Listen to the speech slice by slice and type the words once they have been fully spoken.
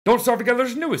Don't Starve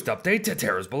Together's newest update,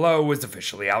 Terrors Below, is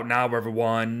officially out now,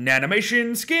 everyone.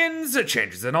 Animation, skins,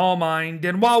 changes in all mind,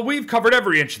 and while we've covered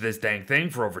every inch of this dang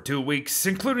thing for over 2 weeks,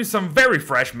 including some very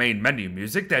fresh main menu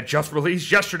music that just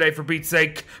released yesterday for Beat's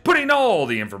sake, putting all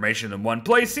the information in one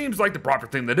place seems like the proper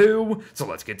thing to do, so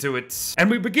let's get to it.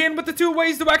 And we begin with the 2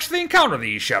 ways to actually encounter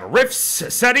these shadow rifts: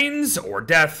 settings or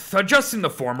death. Adjusting the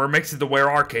former makes it to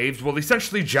where our caves will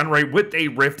essentially generate with a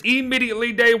rift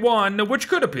immediately day 1, which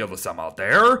could appeal to some out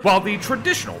there, while the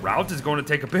traditional route is going to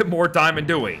take a bit more time in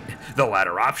doing. The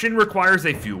latter option requires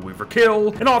a few weaver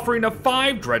kill, and offering a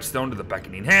 5 dreadstone to the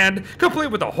beckoning hand,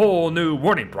 complete with a whole new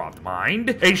warning prompt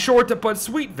mind, a short but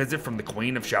sweet visit from the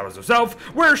Queen of Shadows herself,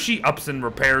 where she ups and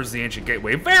repairs the ancient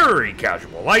gateway very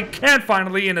casual-like, and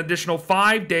finally an additional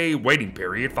 5-day waiting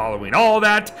period following all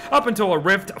that, up until a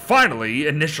rift finally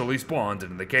initially spawns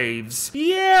into the caves.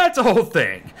 Yeah, it's a whole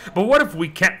thing, but what if we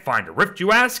can't find a rift,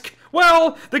 you ask?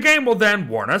 Well, the game will then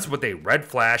warn us with a red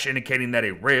flash indicating that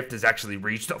a rift has actually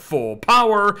reached full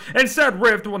power, and said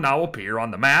rift will now appear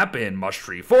on the map in mush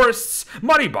tree forests,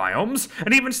 muddy biomes,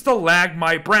 and even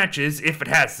stalagmite branches if it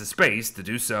has the space to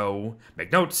do so.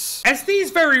 Make notes, as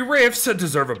these very rifts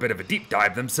deserve a bit of a deep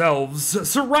dive themselves.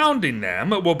 Surrounding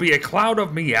them will be a cloud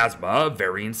of miasma of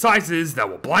varying sizes that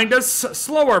will blind us,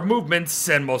 slow our movements,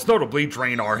 and most notably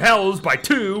drain our health by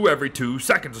 2 every 2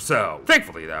 seconds or so.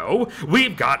 Thankfully though,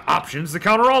 we've got options to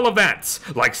counter all of that,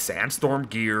 like sandstorm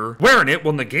gear. Wearing it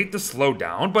will negate the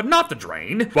slowdown, but not the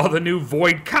drain, while the new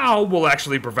void cowl will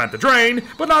actually prevent the drain,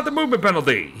 but not the movement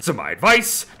penalty. So my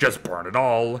advice, just burn it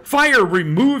all. Fire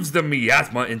removes the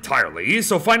miasma entirely,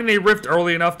 so finding a rift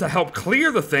early enough to help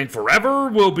clear the thing forever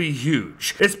will be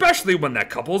huge, especially when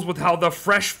that couples with how the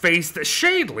fresh-faced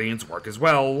Shadelings work as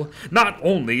well. Not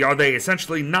only are they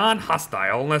essentially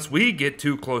non-hostile unless we get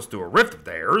too close to a rift of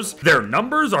theirs, their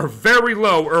numbers are very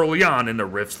low early on in the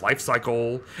rift's life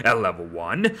cycle. At level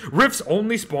 1, rifts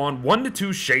only spawn 1 to 2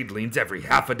 Shadelings every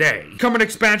half a day. Come an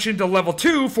expansion to level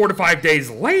 2 4 to 5 days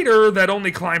later that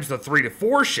only climbs to 3 to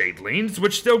 4 Shadelings,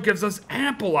 which still gives us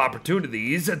ample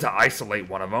opportunities to isolate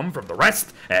one of them from the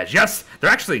rest, as yes, they're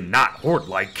actually not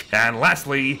horde-like. And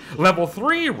lastly, level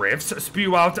 3 rifts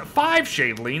spew out 5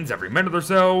 Shadelings every minute or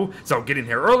so getting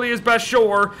here early is best,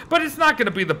 sure, but it's not going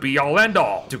to be the be-all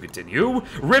end-all. To continue,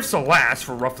 rifts will last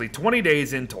for roughly 20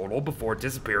 days in total before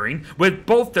disappearing, with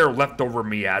both their leftover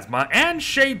miasma and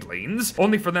Shadelings,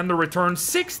 only for them to return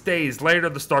 6 days later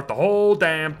to start the whole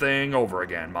damn thing over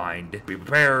again, mind. Be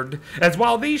prepared, as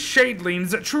while these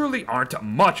Shadelings truly aren't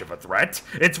much of a threat,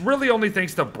 it's really only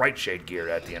thanks to bright shade gear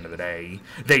at the end of the day.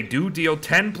 They do deal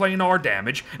 10 planar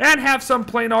damage and have some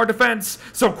planar defense,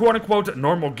 so quote-unquote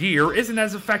normal gear isn't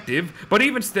as effective, but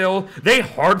even still, they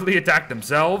hardly attack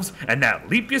themselves, and that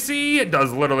leap you see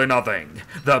does literally nothing.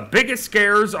 The biggest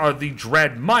scares are the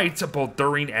dread mites both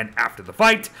during and after the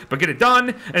fight, but get it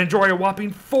done and enjoy a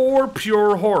whopping 4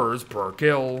 pure horrors per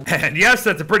kill. And yes,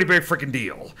 that's a pretty big freaking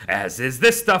deal. As is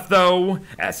this stuff though,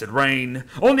 acid rain.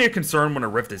 Only a concern when a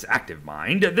rift is active,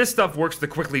 mind. This stuff works to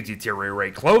quickly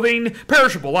deteriorate clothing,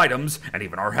 perishable items, and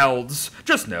even our healths.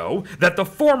 Just know that the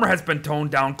former has been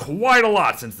toned down quite a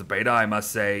lot since the beta, I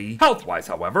must say. Health-wise,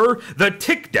 however, the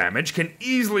tick damage can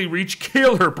easily reach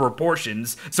killer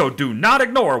proportions, so do not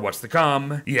ignore what's to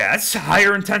come. Yes,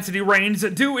 higher intensity rains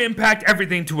do impact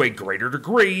everything to a greater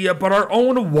degree, but our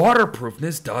own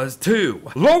waterproofness does too.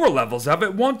 Lower levels of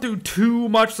it won't do too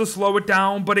much to slow it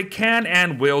down, but it can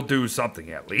and will do something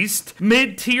at least.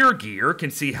 Mid-tier gear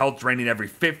can see health draining every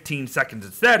 15 seconds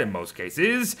instead in most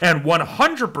cases, and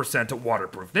 100%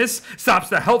 waterproofness stops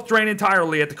the health drain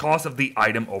entirely at the cost of the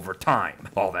item over time.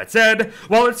 All that said,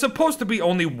 while it's supposed to be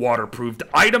only waterproofed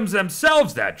items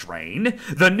themselves that drain,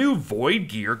 the new void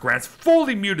gear grants full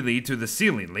immunity to the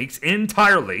ceiling leaks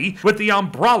entirely, with the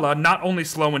umbrella not only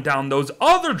slowing down those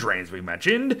other drains we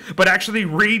mentioned, but actually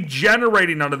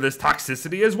regenerating under this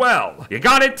toxicity as well. You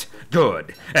got it?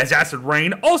 Good. As acid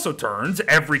rain also turns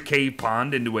every cave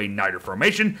pond into a niter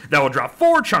formation that will drop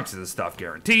 4 chunks of the stuff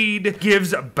guaranteed,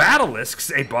 gives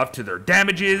basilisks a buff to their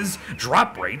damages,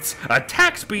 drop rates,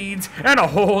 attack speeds, and a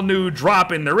whole new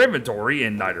drop in their inventory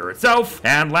in niter itself,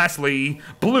 and lastly,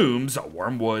 blooms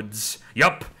wormwoods.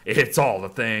 Yup, it's all a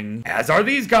thing. As are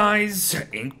these guys,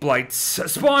 Ink Blights,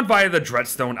 spawned via the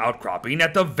Dreadstone outcropping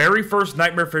at the very first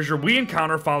nightmare fissure we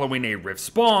encounter following a rift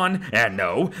spawn, and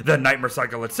no, the nightmare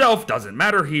cycle itself doesn't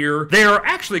matter here. They are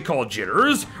actually called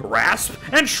Jitters, Rasp,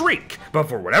 and Shriek, but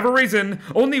for whatever reason,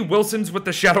 only Wilsons with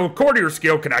the Shadow Courtier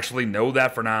skill can actually know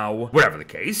that for now. Whatever the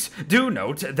case, do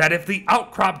note that if the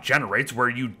outcrop generates where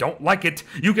you don't like it,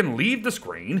 you can leave the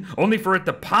screen, only for it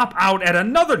to pop out at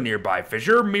another nearby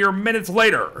fissure mere minutes minutes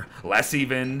later. Less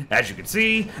even. As you can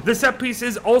see, the set piece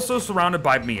is also surrounded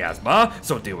by miasma,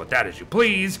 so deal with that as you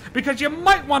please, because you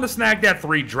might want to snag that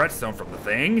 3 dreadstone from the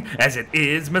thing, as it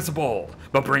is missable.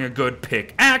 But bring a good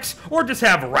pickaxe, or just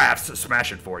have rafts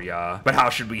smash it for ya. But how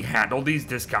should we handle these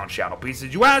discount shadow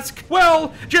pieces, you ask?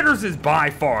 Well, jitters is by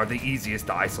far the easiest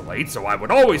to isolate, so I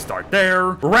would always start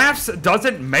there. Rafts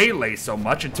doesn't melee so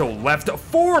much until left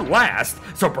for last,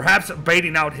 so perhaps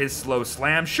baiting out his slow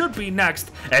slam should be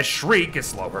next, as Shriek is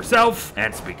slow herself.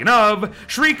 And speaking of,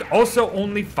 Shriek also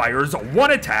only fires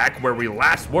 1 attack where we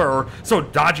last were, so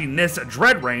dodging this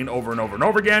Dread Rain over and over and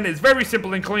over again is very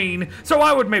simple and clean, so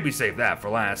I would maybe save that for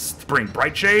last. Bring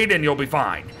Bright Shade and you'll be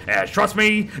fine, as trust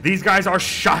me, these guys are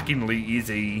shockingly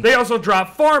easy. They also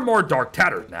drop far more Dark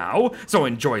Tatters now, so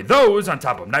enjoy those on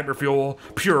top of Nightmare Fuel,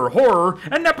 Pure Horror,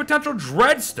 and that potential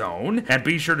Dreadstone, and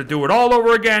be sure to do it all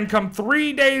over again come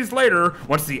 3 days later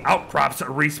once the Outcrop's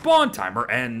respawn timer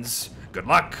ends. Good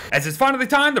luck. As it's finally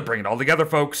time to bring it all together,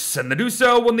 folks, and to do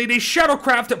so, we'll need a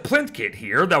Shadowcraft plinth kit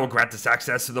here that will grant us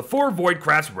access to the 4 void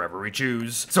crafts wherever we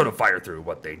choose. So to fire through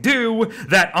what they do,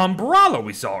 that umbrella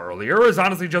we saw earlier is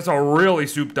honestly just a really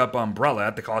souped up umbrella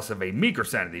at the cost of a meager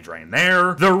sanity drain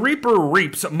there. The Reaper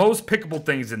reaps most pickable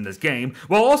things in this game,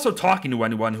 while also talking to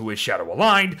anyone who is shadow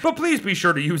aligned, but please be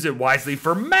sure to use it wisely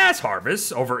for mass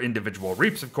harvests over individual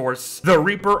reaps, of course. The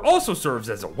Reaper also serves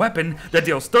as a weapon that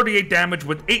deals 38 damage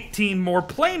with 18 more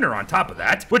planar on top of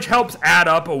that, which helps add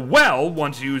up well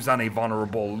once used on a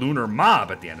vulnerable lunar mob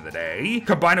at the end of the day.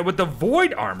 Combine it with the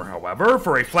Void Armor, however,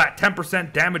 for a flat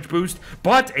 10% damage boost,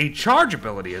 but a charge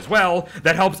ability as well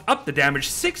that helps up the damage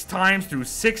 6 times through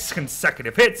 6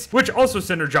 consecutive hits, which also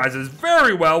synergizes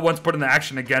very well once put into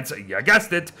action against, you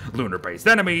guessed it, lunar-based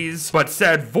enemies. But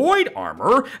said Void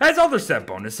Armor has other set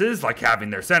bonuses, like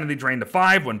having their sanity drain to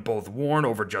 5 when both worn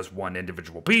over just 1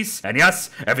 individual piece. And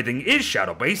yes, everything is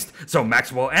shadow-based, so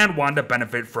Maxwell and Wanda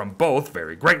benefit from both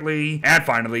very greatly. And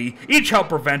finally, each help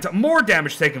prevent more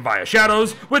damage taken via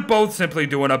shadows, with both simply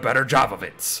doing a better job of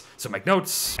it. So make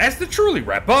notes. As to truly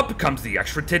wrap up comes the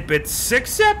extra tidbits,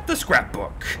 except the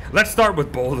scrapbook. Let's start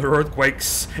with Boulder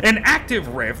Earthquakes. An active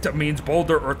rift means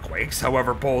Boulder Earthquakes,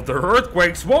 however Boulder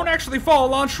Earthquakes won't actually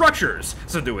fall on structures,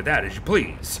 so do with that as you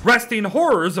please. Resting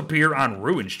horrors appear on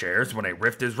ruin chairs when a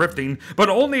rift is rifting, but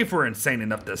only if we're insane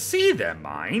enough to see them,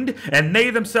 mind, and they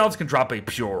themselves can drop a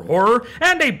pure horror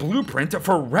and a blueprint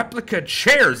for replica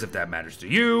chairs if that matters to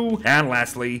you. And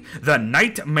lastly, the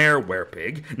Nightmare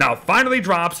Werepig now finally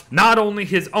drops not only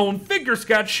his own figure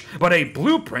sketch, but a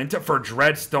blueprint for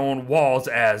Dreadstone walls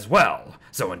as well.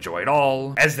 So enjoy it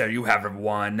all. As there you have,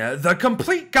 everyone, the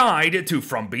complete guide to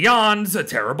From Beyond's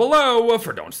Terror Below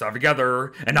for Don't Starve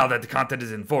Together. And now that the content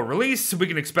is in full release, we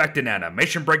can expect an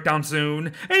animation breakdown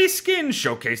soon, a skin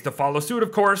showcase to follow suit,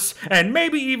 of course, and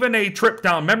maybe even a trip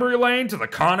down memory lane to the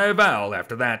Carnival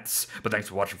after that. But thanks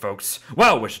for watching, folks.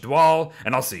 Well wishes to all,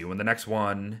 and I'll see you in the next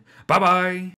one.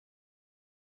 Bye-bye.